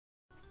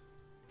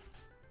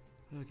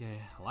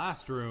Okay,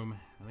 last room.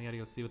 Then we gotta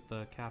go see what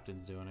the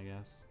captain's doing, I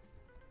guess.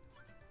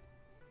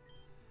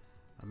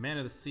 A man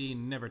of the sea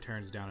never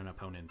turns down an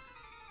opponent.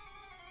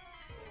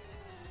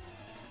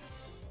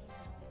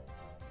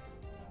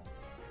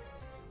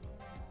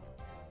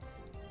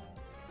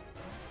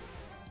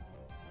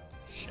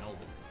 Sheldon.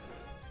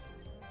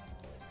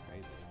 That's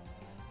crazy.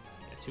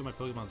 Yeah, two of my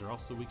Pokemons are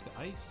also weak to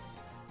ice.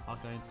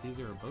 Hawkeye and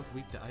Caesar are both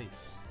weak to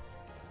ice.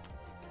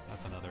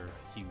 That's another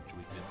huge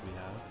weakness we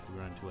have. If we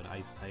run into an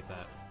ice type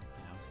that,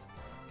 you know,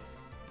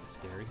 is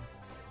scary.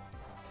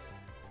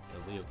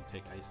 But Leo can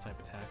take ice type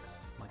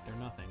attacks like they're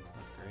nothing, so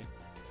that's great.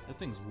 This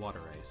thing's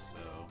water ice, so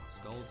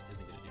Scald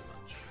isn't gonna do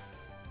much.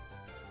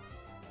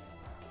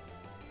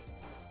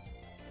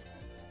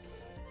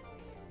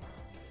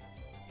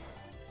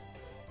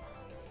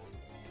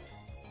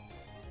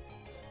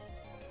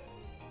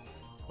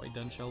 Quite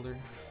done, Shelder?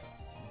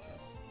 What's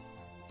this?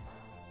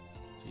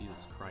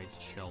 Jesus Christ,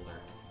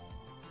 Shelder.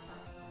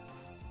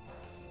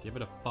 Give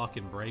it a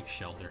fucking break,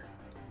 Shelder.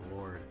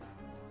 Lord.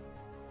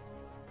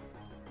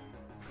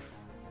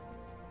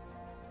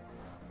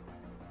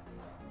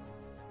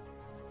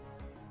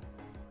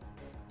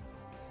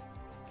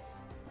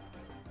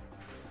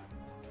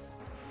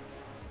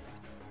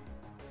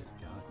 Good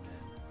God,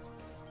 man.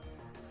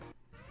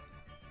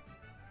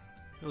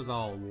 It was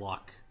all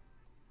luck.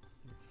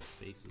 Your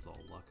face is all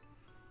luck.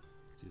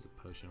 Let's use a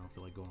potion. I don't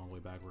feel like going all the way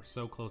back. We're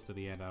so close to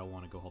the end, I don't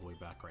want to go all the way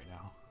back right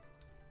now.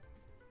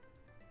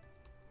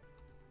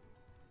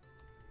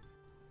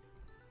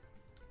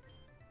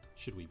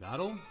 Should we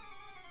battle?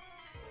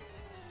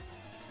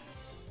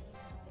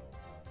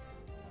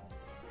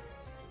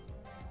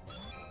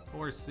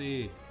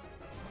 Horsey!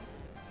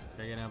 This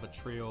guy gonna have a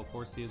trio of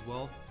Horsey as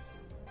well?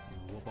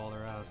 And whoop all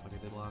their ass like I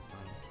did last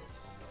time.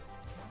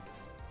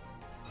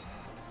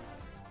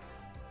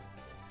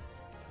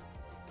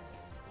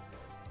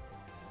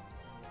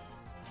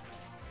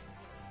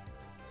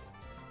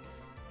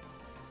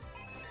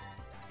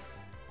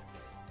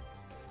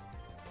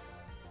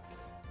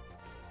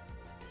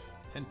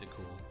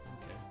 Tentacle,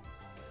 okay.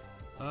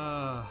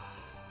 Yeah,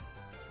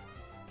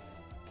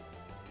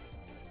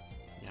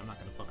 I'm not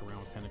gonna fuck around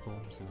with Tentacle.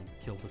 I'm just gonna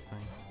kill this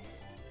thing.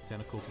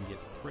 Tentacle can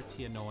get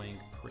pretty annoying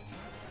pretty quick.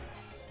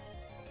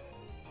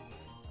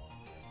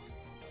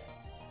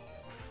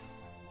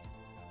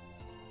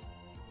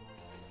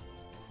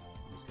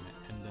 So I'm just gonna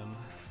end him.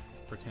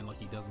 Pretend like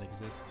he doesn't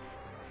exist.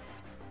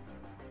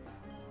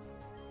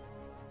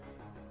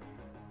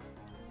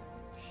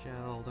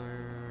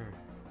 Shelder.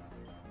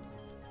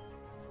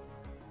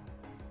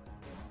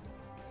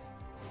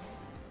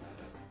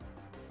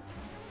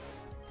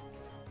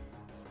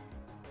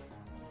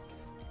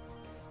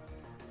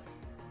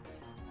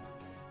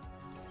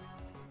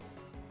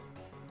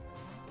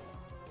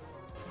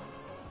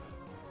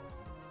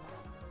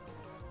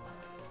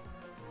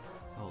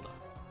 Hold on.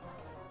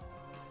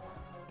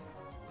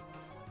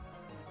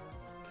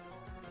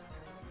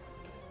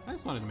 I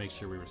just wanted to make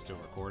sure we were still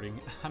recording.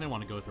 I didn't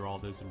want to go through all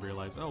this and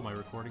realize, oh, my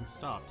recording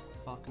stopped.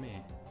 Fuck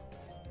me.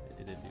 It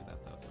didn't do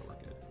that though, so we're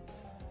good.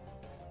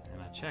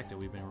 And I checked it.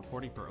 We've been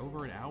recording for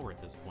over an hour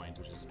at this point,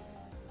 which is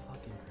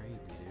fucking crazy,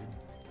 dude.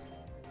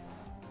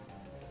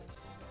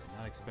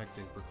 Not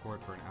expecting to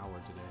record for an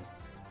hour today.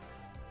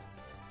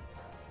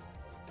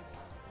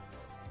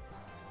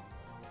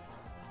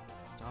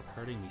 Stop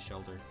hurting me,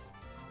 Shelter.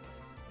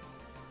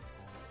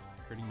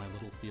 Hurting my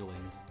little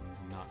feelings is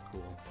not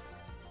cool.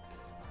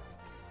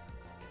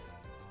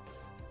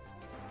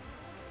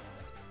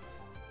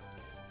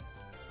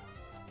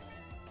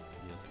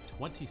 He has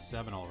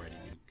 27 already,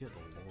 dude. Good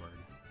lord.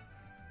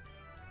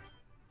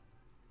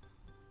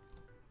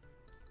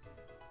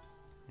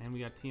 And we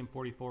got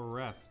TM44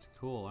 rest.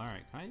 Cool,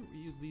 alright. Can I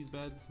reuse these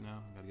beds? No,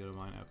 I gotta go to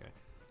mine. Okay.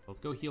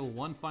 Let's go heal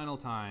one final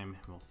time,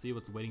 and we'll see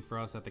what's waiting for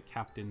us at the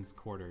captain's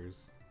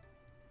quarters.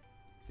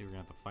 See, we're gonna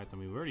have to fight some.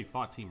 We already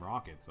fought Team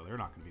Rocket, so they're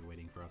not gonna be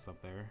waiting for us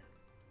up there.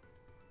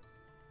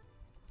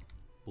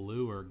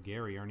 Blue or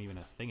Gary aren't even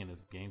a thing in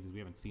this game because we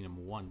haven't seen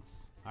him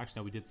once.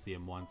 Actually, no, we did see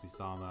him once. We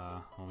saw him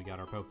when we got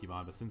our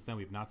Pokemon, but since then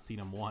we've not seen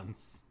him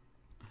once.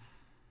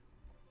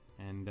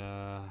 And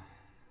yeah,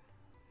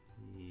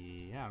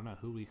 I don't know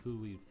who we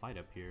fight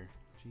up here.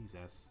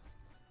 Jesus,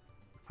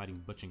 we're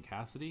fighting Butch and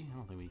Cassidy. I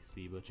don't think we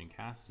see Butch and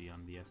Cassidy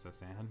on the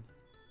SSN.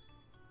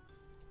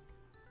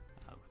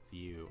 Oh, it's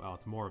you. Oh,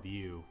 it's more of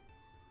you.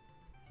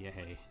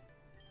 Yay.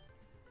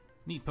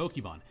 Neat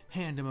Pokemon.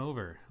 Hand him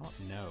over. Oh,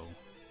 no.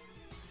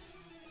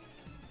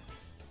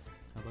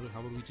 How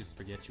about we just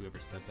forget you ever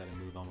said that and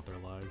move on with our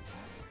lives?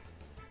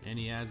 And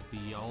he has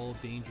the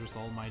all-dangerous,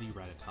 almighty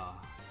Rattata.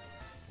 God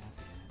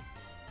damn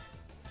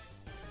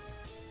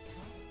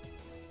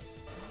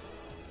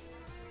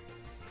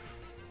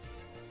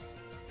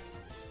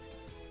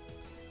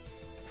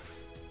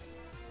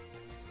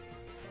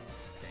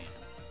it.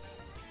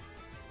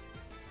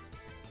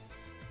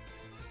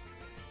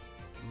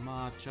 Damn.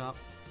 Machop.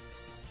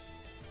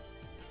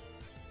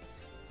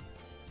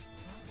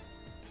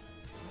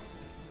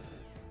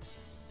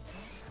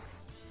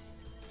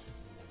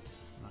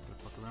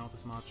 Around with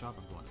this Machop.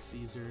 I'm going to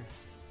Caesar.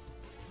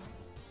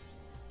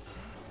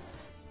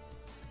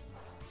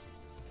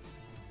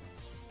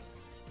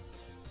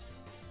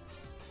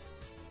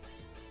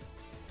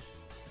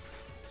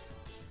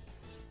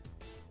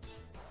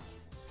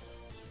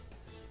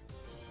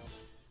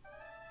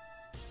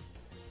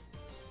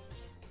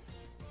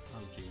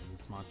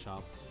 Jesus,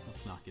 Machop.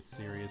 Let's not get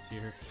serious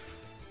here.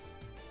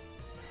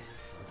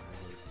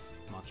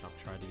 Machop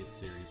tried to get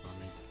serious on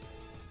me.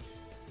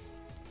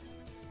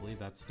 I believe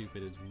that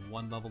stupid is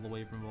 1 level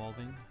away from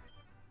evolving. I'm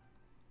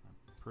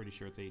pretty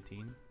sure it's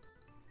 18.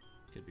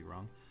 Could be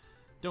wrong.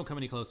 Don't come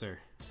any closer.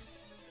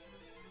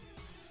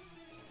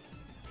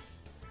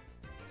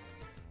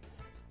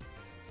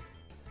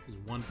 There's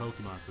 1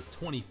 Pokemon. It says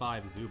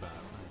 25 Zubat.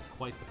 That is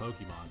quite the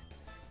Pokemon.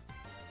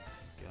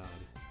 God.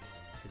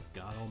 Good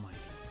God Almighty.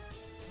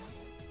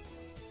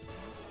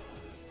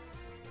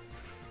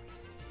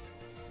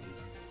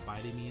 He's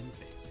biting me in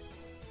the face.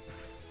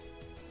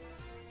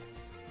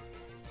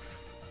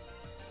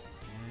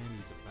 And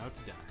he's about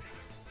to die.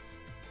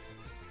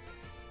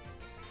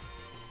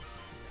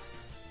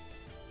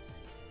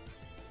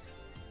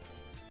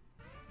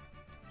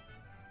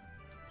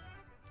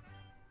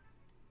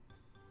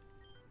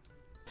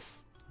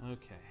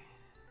 Okay.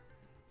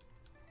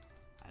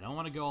 I don't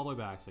want to go all the way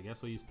back, so I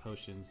guess we'll use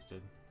potions to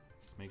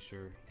just make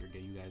sure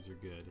you guys are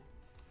good.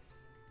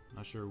 I'm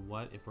not sure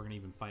if we're going to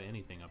even fight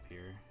anything up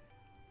here.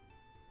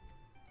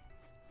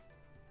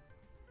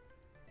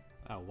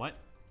 Oh, what?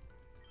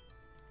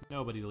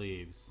 Nobody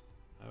leaves.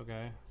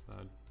 Okay, so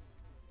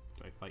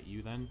do I fight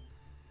you then?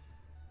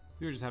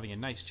 We were just having a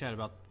nice chat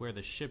about where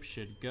the ship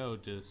should go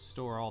to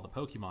store all the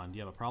Pokemon. Do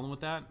you have a problem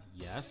with that?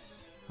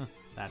 Yes.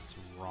 That's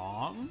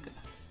wrong.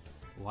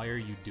 Why are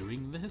you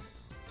doing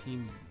this?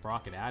 Team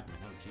Rocket Admin.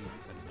 Oh, Jesus,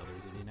 I didn't know there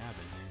was an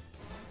admin here.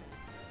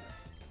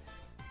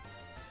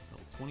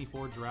 Level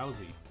 24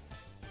 Drowsy.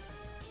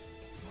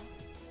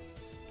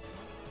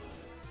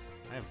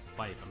 I have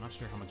Bite. I'm not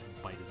sure how much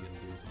Bite is going to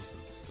do, so I'm just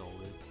going to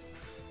Scalded.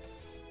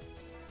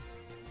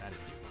 That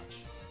didn't do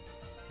much.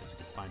 Guess we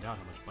can find out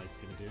how much Bite's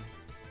going to do.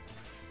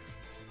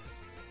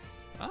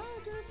 Oh,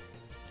 it did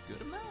a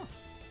good amount.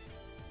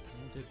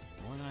 It did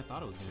more than I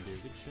thought it was going to do.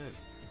 Good shit.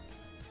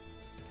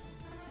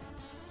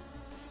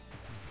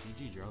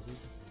 GG, Drowsy.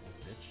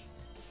 Bitch.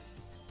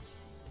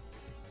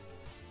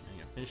 I'm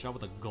gonna finish up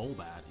with a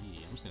Golbat.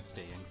 I'm just gonna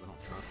stay in because I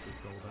don't trust this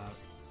Golbat.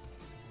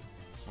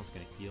 I'm also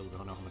gonna heal because I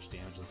don't know how much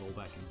damage the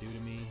Golbat can do to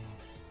me.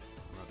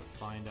 I'd rather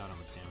find out how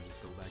much damage this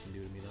Golbat can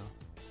do to me, though.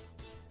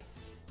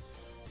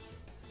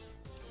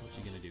 What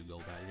you gonna do,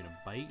 Golbat? You're gonna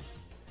bite?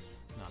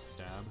 Not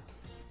stab.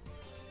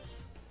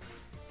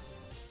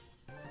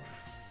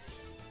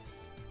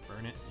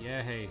 Burn it.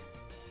 Yay!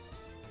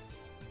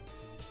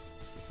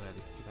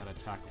 Get that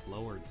attack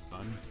lowered,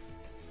 son.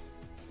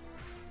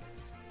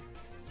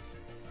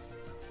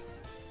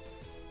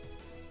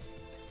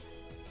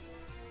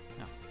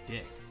 No,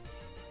 dick.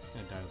 It's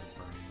gonna die to the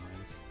burn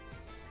anyways.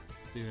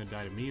 It's either gonna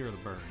die to me or the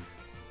burn.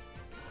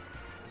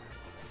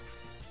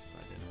 So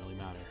that didn't really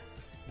matter.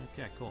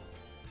 Okay, cool.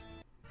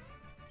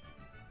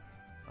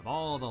 Of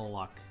all the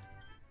luck.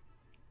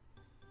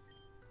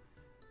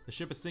 The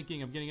ship is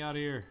sinking. I'm getting out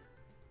of here.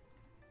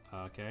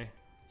 Okay.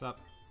 What's up?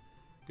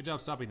 Good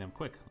job stopping them.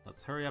 Quick,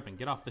 let's hurry up and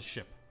get off the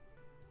ship.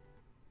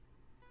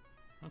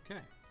 Okay.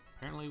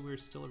 Apparently we're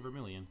still at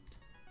Vermilion.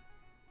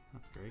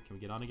 That's great. Can we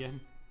get on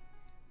again?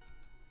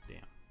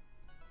 Damn.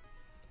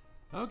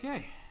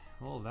 Okay.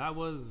 Well, that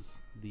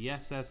was the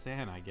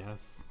SSN, I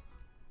guess.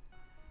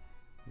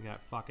 We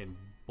got fucking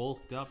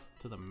bulked up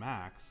to the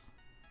max.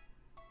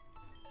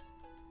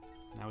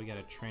 Now we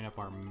gotta train up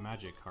our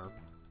Magikarp.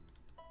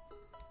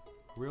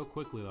 Real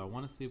quickly, though, I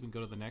want to see if we can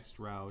go to the next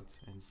route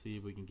and see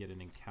if we can get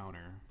an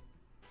encounter.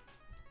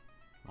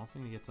 I'm also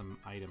going to get some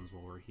items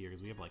while we're here,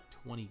 because we have like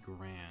 20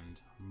 grand,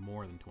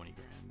 more than 20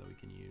 grand that we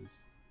can use.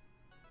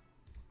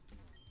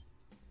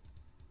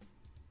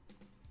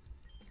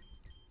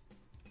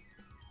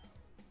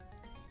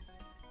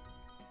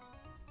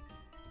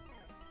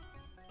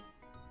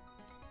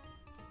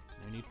 So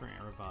no need for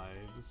air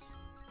revives.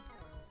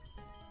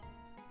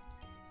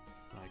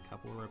 Let's buy a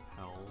couple of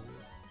repels.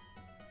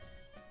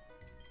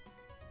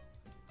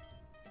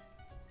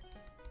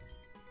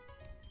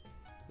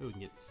 Oh, we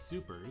can get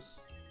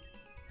supers.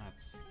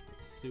 That's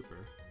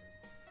super.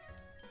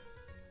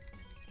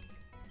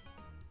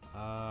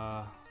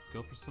 Let's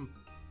go for some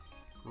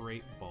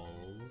Great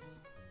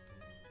Balls.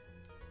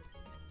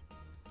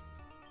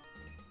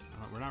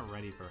 We're not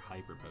ready for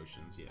Hyper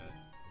Potions yet.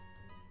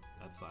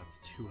 That's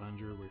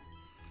 200. We're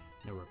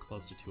nowhere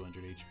close to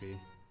 200 HP.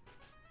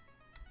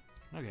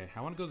 Okay,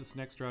 I want to go this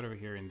next route over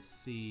here and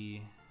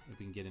see if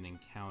we can get an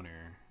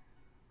encounter.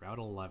 Route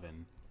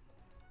 11.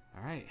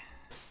 Alright.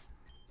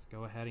 Let's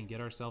go ahead and get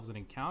ourselves an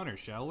encounter,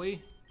 shall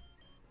we?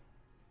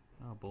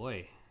 Oh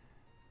boy.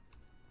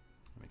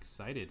 I'm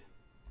excited.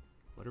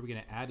 What are we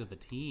going to add to the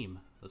team?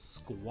 The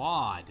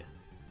squad.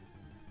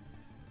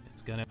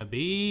 It's going to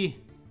be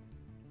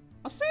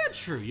a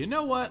Sandshrew. You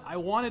know what? I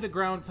wanted a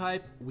ground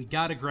type. We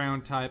got a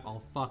ground type.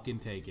 I'll fucking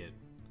take it.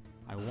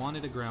 I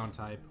wanted a ground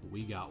type.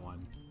 We got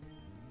one.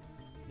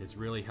 This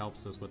really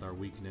helps us with our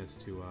weakness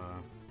to,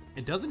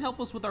 It doesn't help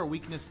us with our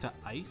weakness to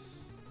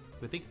ice.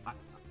 So I think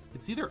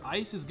it's either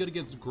ice is good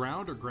against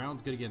ground or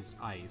ground's good against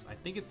ice. I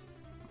think it's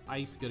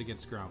ice good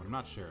against ground, but I'm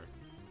not sure.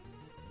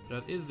 If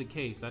that is the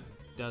case, that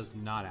does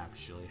not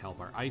actually help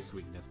our ice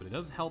weakness, but it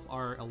does help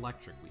our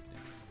electric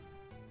weaknesses.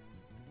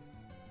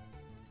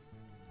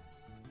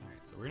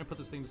 So we're gonna put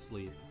this thing to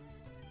sleep.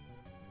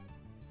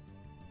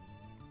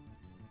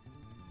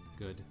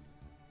 Good.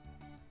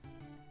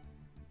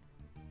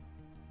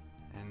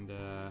 And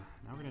now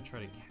we're gonna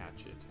try to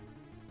catch it.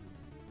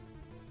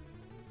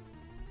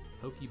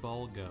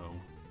 Pokeball go.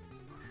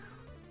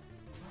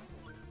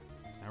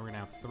 So now we're gonna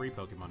have 3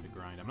 Pokemon to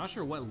grind. I'm not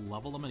sure what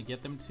level I'm gonna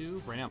get them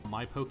to. Right now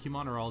my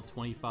Pokemon are all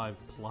 25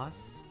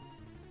 plus.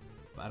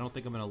 But I don't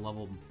think I'm gonna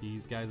level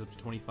these guys up to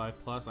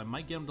 25 plus. I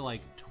might get them to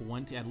like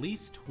 20, at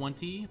least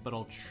 20, but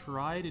I'll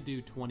try to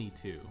do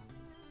 22.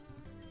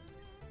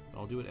 But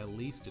I'll do it at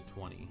least at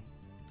 20.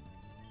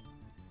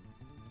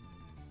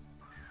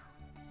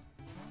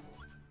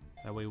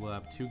 That way we'll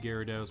have 2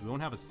 Gyarados. We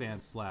won't have a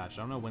Sand Slash.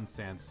 I don't know when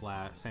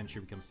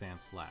Sandshrew becomes Sand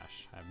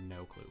Slash. I have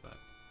no clue, but...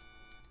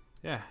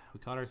 yeah, we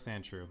caught our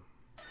Sandshrew.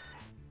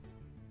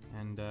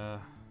 And,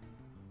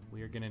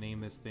 we are gonna name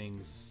this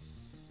thing...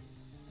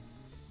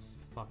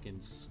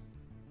 fucking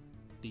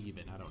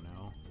Steven. I don't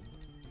know.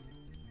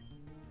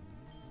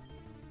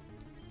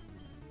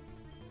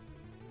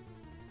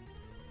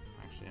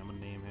 Actually, I'm gonna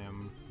name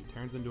him... he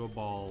turns into a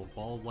ball.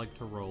 Balls like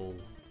to roll.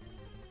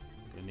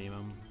 I'm gonna name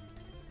him...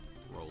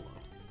 Rolo.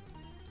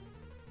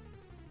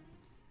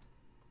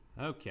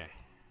 Okay.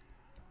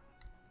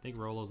 I think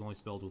Rolo's only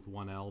spelled with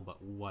 1 L,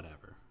 but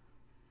whatever.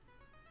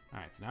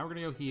 Alright, so now we're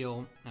gonna go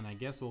heal, and I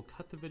guess we'll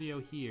cut the video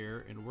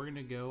here, and we're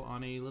gonna go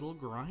on a little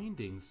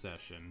grinding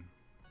session.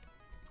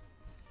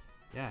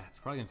 Yeah, it's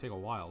probably gonna take a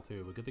while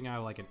too, but good thing I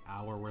have like an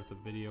hour worth of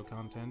video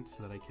content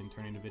that I can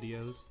turn into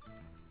videos,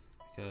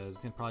 because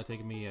it's gonna probably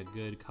take me a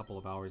good couple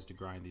of hours to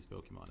grind these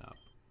Pokemon up.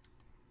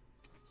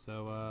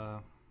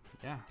 So,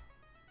 yeah.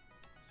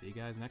 See you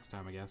guys next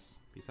time, I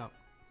guess. Peace out.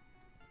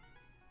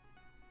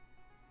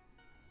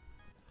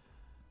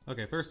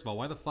 Okay, first of all,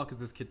 why the fuck is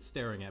this kid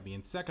staring at me?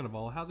 And second of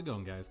all, how's it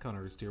going, guys?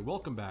 Connors here.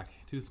 Welcome back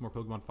to some more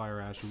Pokemon Fire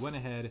Ash. We went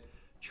ahead,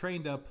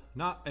 trained up,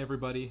 not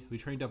everybody, we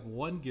trained up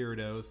 1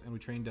 Gyarados, and we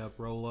trained up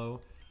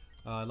Rolo.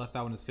 I left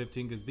that one as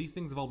 15, because these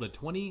things evolved at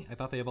 20. I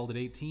thought they evolved at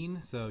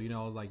 18, so, you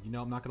know, I was like, you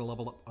know, I'm not going to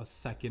level up a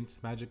second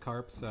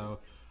Magikarp, so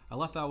I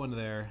left that one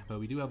there. But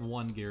we do have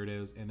 1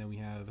 Gyarados, and then we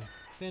have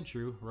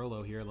Sandshrew,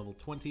 Rolo here, level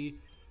 20.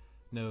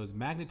 Knows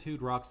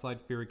Magnitude, Rock Slide,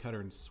 Fury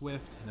Cutter, and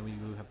Swift. And then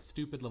we have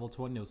stupid level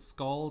 20. Knows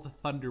Scald,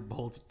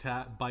 Thunderbolt,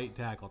 Bite,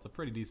 Tackle. It's a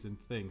pretty decent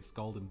thing,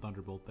 Scald and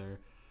Thunderbolt there.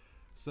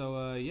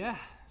 So, yeah.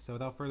 So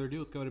without further ado,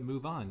 let's go ahead and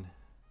move on.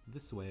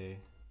 This way.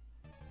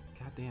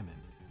 God damn it.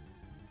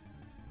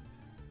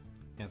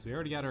 Yeah, so we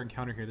already got our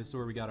encounter here. This is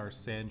where we got our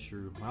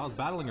Sandshrew. When I was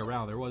battling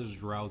around, there was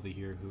Drowsy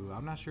here, who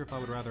I'm not sure if I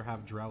would rather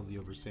have Drowsy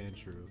over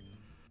Sandshrew.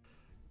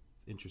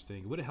 It's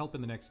interesting. It would help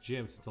in the next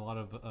gym, since a lot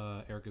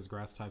of Erica's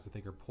grass types, I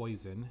think, are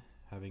poison.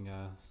 Having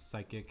a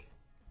psychic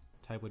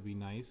type would be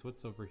nice.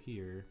 What's over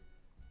here?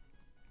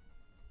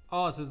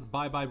 Oh, it says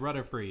bye-bye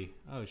Butterfree.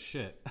 Oh,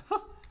 shit.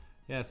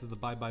 Yeah, this is the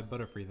bye-bye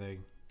Butterfree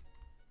thing.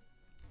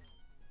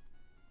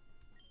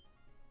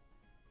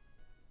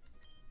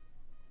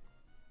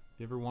 If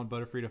you ever want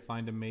Butterfree to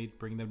find a mate,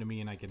 bring them to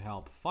me and I can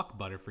help. Fuck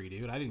Butterfree,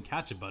 dude. I didn't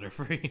catch a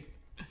Butterfree.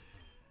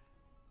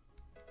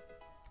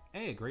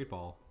 Hey, a Great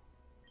Ball.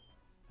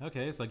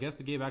 Okay, so I guess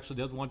the game actually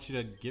does want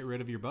you to get rid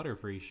of your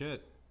Butterfree.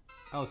 Shit.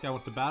 Oh, this guy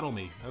wants to battle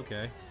me.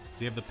 Okay. Does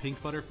he have the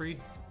pink Butterfree?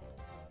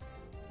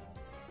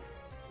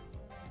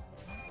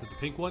 Is it the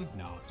pink one?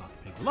 No, it's not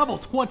the pink one. Level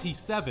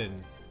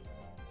 27!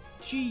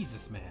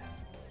 Jesus, man.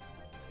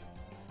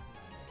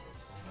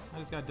 I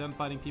just got done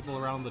fighting people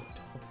around the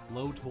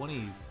low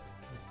 20s.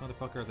 This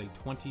motherfucker has a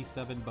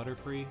 27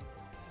 Butterfree.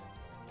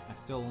 I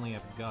still only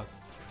have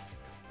Gust.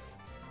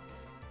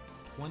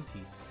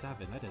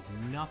 27? That is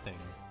nothing.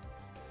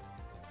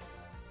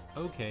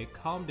 Okay,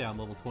 calm down,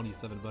 level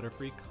 27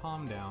 Butterfree.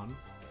 Calm down.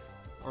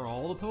 Are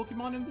all the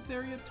Pokemon in this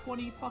area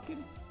 20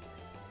 fucking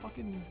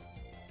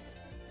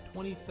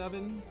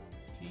 27?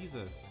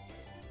 Jesus.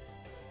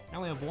 I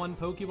only have 1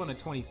 Pokemon at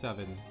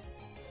 27.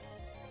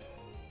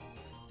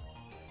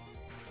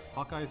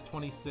 Hawkeye's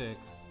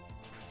 26.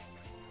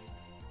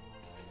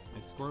 My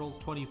Squirtle's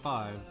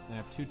 25. And I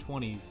have 2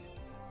 20s.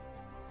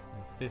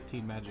 And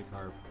 15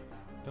 Magikarp.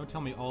 Don't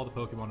tell me all the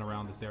Pokemon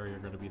around this area are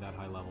going to be that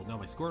high level. No,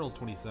 my Squirtle's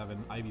 27,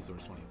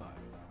 Ivysaur's 25.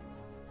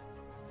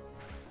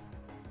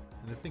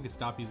 And this thing could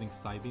stop using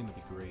Psybeam, that'd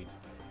be great.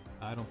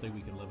 I don't think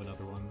we can live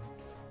another one.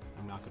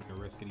 I'm not going to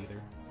risk it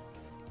either.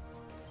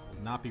 I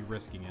will not be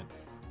risking it.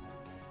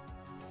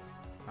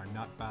 I'm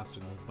not faster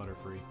than this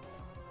Butterfree.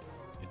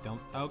 I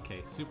don't...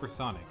 Okay,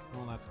 Supersonic.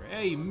 Well, that's great.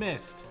 Hey,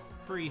 missed!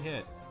 Free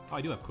hit. Oh,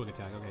 I do have Quick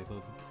Attack. Okay, so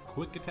let's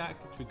Quick Attack.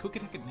 Should we Quick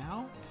Attack it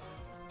now?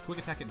 Let's Quick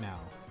Attack it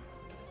now.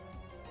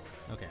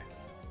 Okay.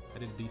 I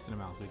did a decent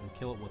amount, so we can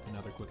kill it with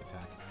another Quick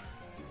Attack.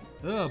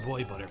 Oh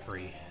boy,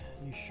 Butterfree.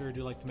 You sure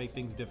do like to make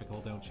things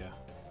difficult, don't you?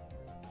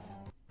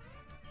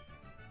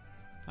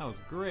 That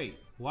was great.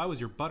 Why was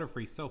your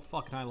Butterfree so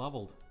fucking high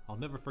leveled? I'll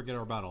never forget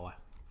our battle.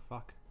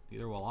 Fuck.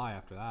 Neither will I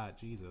after that.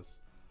 Jesus.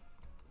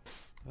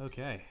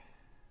 Okay.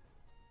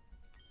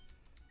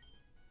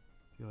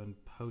 Let's go ahead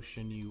and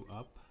potion you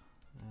up.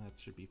 That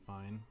should be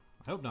fine.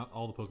 I hope not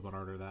all the Pokemon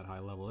are that high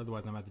level.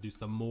 Otherwise, I'm going to have to do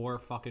some more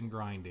fucking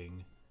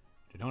grinding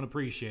I don't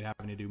appreciate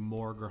having to do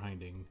more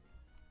grinding.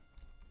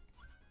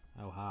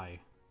 Oh, hi.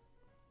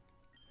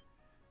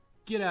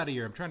 Get out of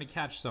here. I'm trying to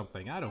catch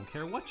something. I don't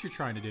care what you're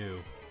trying to do.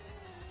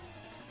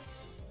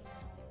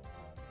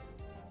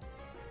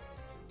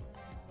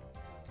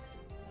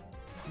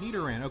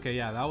 Nidoran. Okay,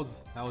 yeah, that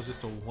was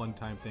just a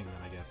one-time thing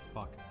then, I guess.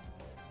 Fuck.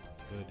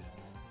 Good.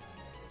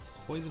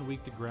 Poison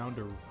weak to ground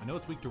or... I know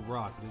it's weak to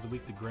rock, but is it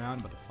weak to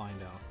ground? But to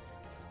find out.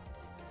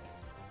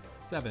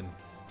 7.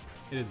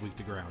 It is weak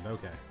to ground.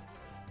 Okay.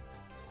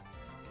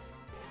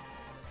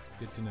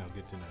 Good to know,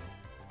 good to know.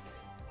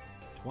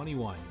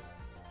 21.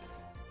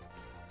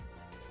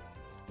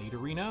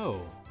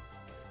 Nidorino.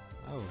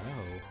 Oh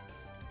no.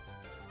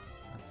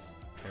 That's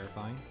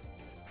terrifying.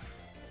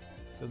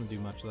 Doesn't do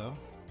much though.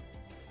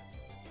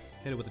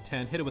 Hit it with a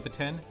 10. Hit it with a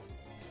 10.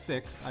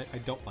 6. I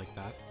don't like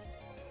that.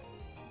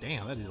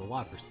 Damn, that did a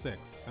lot for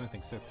 6. I don't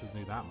think 6s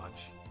knew that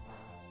much.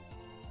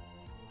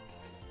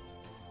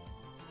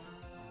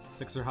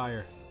 6 or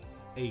higher.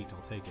 8,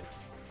 I'll take it.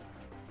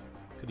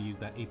 Could have used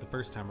that 8 the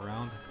first time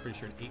around. Pretty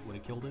sure an 8 would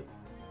have killed it.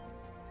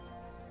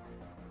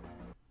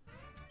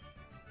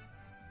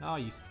 Oh,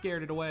 you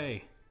scared it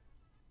away.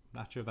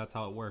 Not sure if that's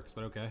how it works,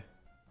 but okay.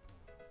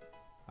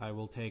 I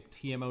will take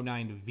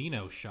TM09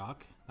 Veno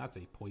Shock. That's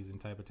a poison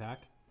type attack.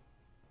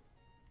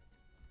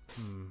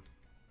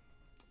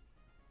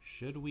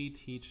 Should we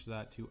teach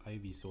that to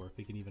Ivysaur if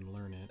we can even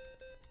learn it?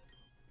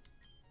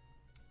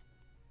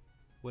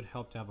 Would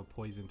help to have a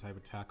poison type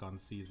attack on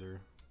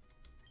Caesar.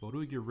 What do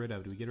we get rid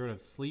of? Do we get rid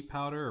of sleep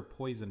powder or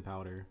poison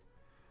powder?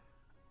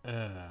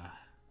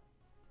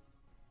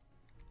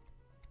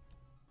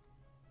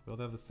 Both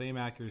have the same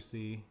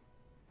accuracy.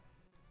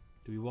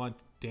 Do we want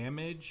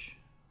damage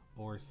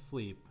or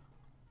sleep?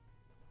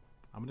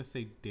 I'm gonna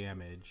say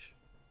damage.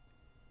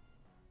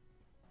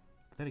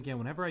 But then again,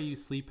 whenever I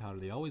use sleep powder,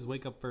 they always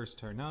wake up first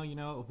turn. No, you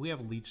know, if we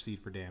have leech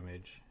seed for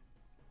damage,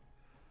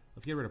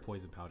 let's get rid of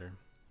poison powder.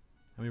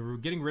 I mean, we're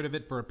getting rid of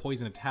it for a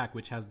poison attack,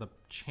 which has the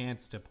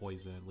chance to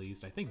poison at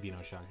least. I think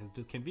Venoshock has.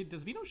 Does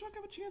Venoshock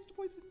have a chance to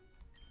poison?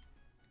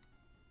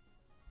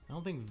 I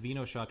don't think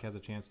Venoshock has a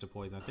chance to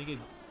poison. I think it.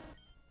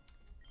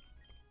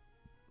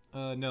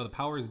 No, the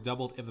power is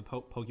doubled if the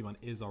Pokemon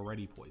is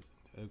already poisoned.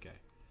 Okay,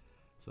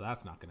 so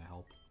that's not gonna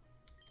help.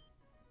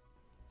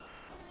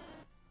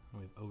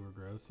 We have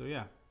Overgrowth, so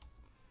yeah.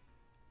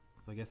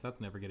 So I guess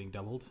that's never getting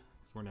doubled,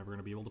 so we're never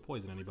gonna be able to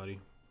poison anybody.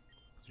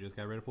 So we just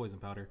got rid of poison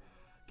powder.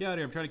 Get out of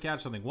here, I'm trying to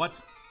catch something.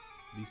 What?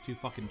 These two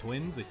fucking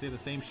twins? They say the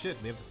same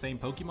shit. They have the same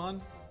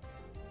Pokemon?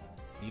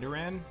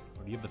 Nidoran?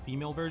 Or do you have the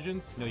female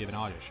versions? No, you have an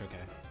Oddish.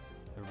 Okay.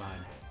 Never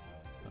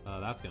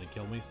mind. That's gonna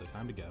kill me, so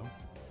time to go.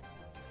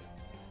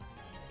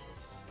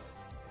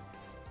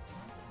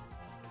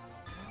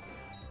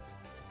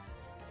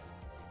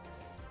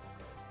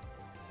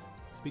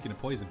 Speaking of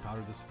poison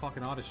powder, this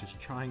fucking Oddish is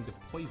trying to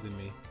poison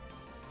me.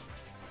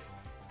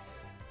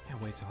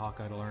 Can't wait till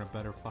Hawkeye to learn a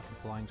better fucking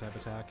flying type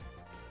attack.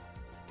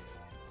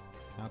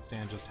 Cannot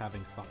stand just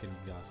having fucking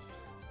Gust.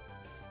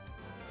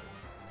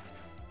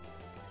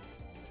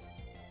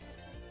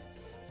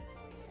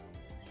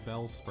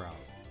 Bellsprout.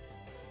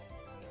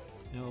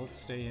 You know, let's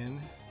stay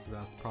in,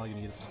 because that's probably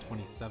gonna get us to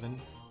 27.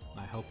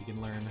 I hope you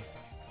can learn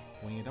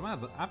Winged.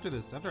 After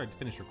I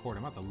finish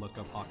recording, I'm about to look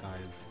up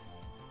Hawkeye's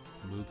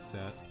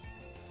moveset.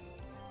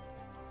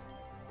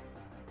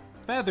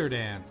 Feather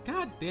Dance!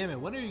 God damn it,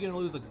 when are you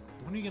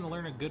gonna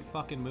learn a good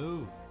fucking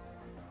move?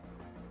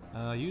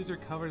 User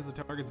covers the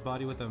target's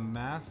body with a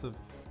massive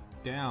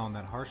down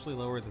that harshly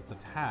lowers its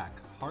attack.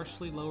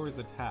 Harshly lowers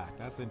attack.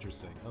 That's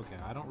interesting. Okay,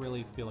 I don't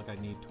really feel like I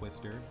need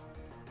Twister.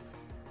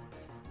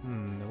 I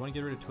want to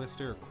get rid of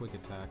Twister or Quick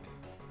Attack.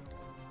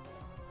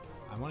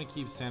 I want to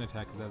keep Sand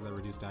Attack because it has that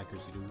reduced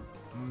accuracy.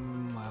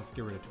 Let's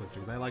get rid of Twister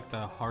because I like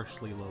the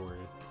harshly lowered.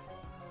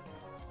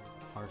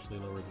 Harshly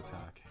lowers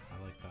attack.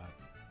 I like that.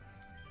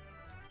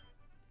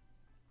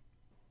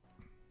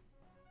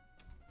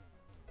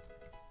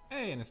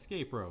 Hey, an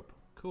escape rope.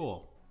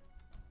 Cool.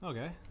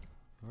 Okay.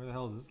 Where the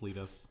hell does this lead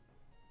us?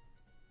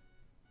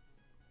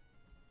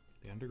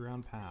 The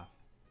underground path.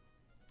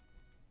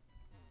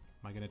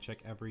 Am I gonna check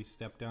every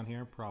step down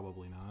here?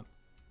 Probably not. I'm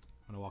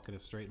gonna walk in a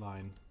straight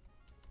line.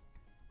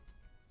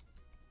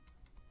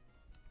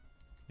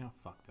 No,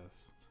 fuck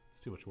this.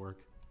 It's too much work.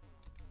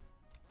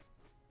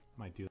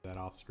 Might do that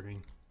off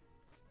screen.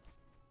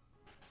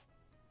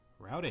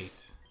 Route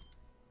 8.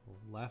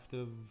 Left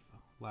of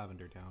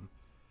Lavender Town.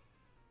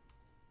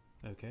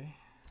 Okay.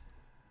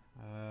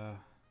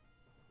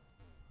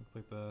 Looks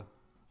like the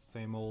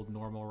same old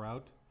normal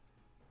route.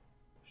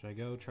 Should I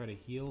go try to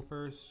heal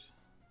first?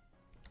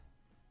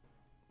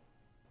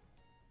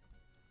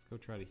 Let's go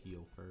try to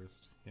heal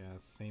first. Yeah,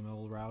 same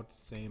old route,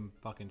 same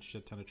fucking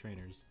shit ton of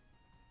trainers.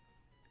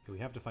 Okay, we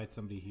have to fight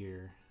somebody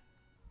here.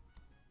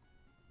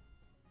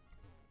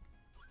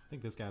 I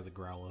think this guy has a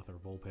Growlithe or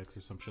Vulpix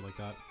or some shit like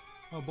that.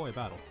 Oh boy,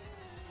 battle.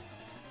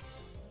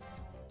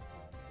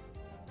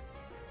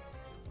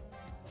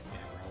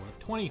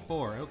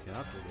 24, okay,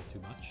 that's a little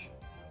too much.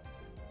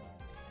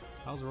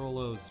 How's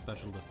Rolo's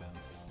special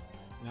defense?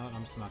 No,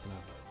 I'm just not gonna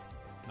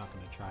Not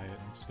gonna try it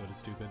and just go to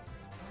stupid.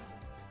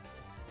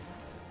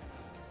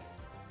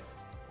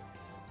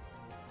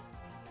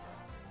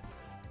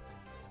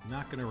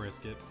 Not gonna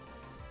risk it.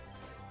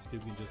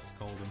 Stupid can just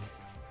scold him.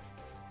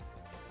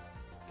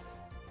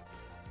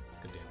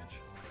 Good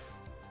damage.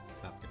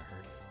 That's gonna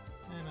hurt.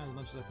 And not as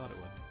much as I thought it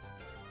would.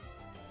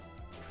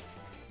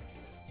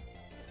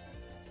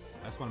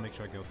 I just want to make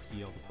sure I go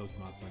heal the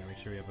Pokemon Center, make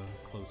sure we have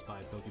a close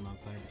by Pokemon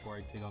Center before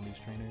I take on these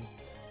trainers.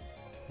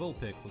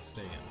 Vulpix, let's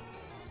stay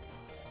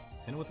in.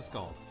 Hit it with the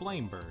Scald.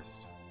 Flame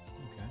Burst.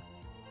 Okay.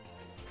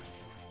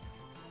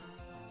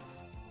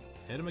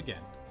 Hit him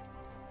again.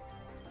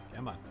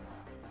 Come on.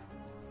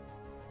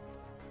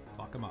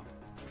 Fuck him up.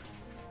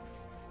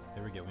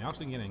 There we go. We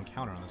actually get an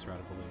encounter on this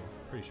route, I believe.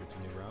 Pretty sure it's a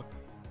new route.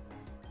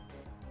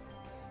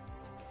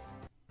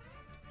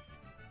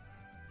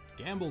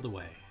 Gambled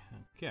away.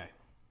 Okay.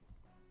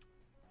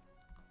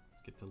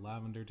 Let's get to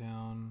Lavender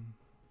Town.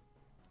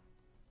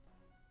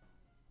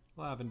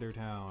 Lavender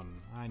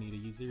Town. I need to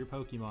use your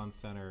Pokemon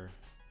Center.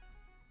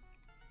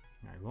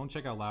 Alright, we won't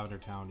check out Lavender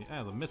Town.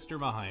 Yeah, the Mr.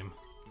 Mime.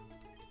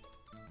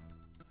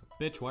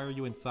 Bitch, why are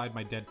you inside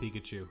my dead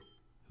Pikachu?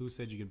 Who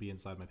said you could be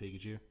inside my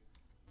Pikachu?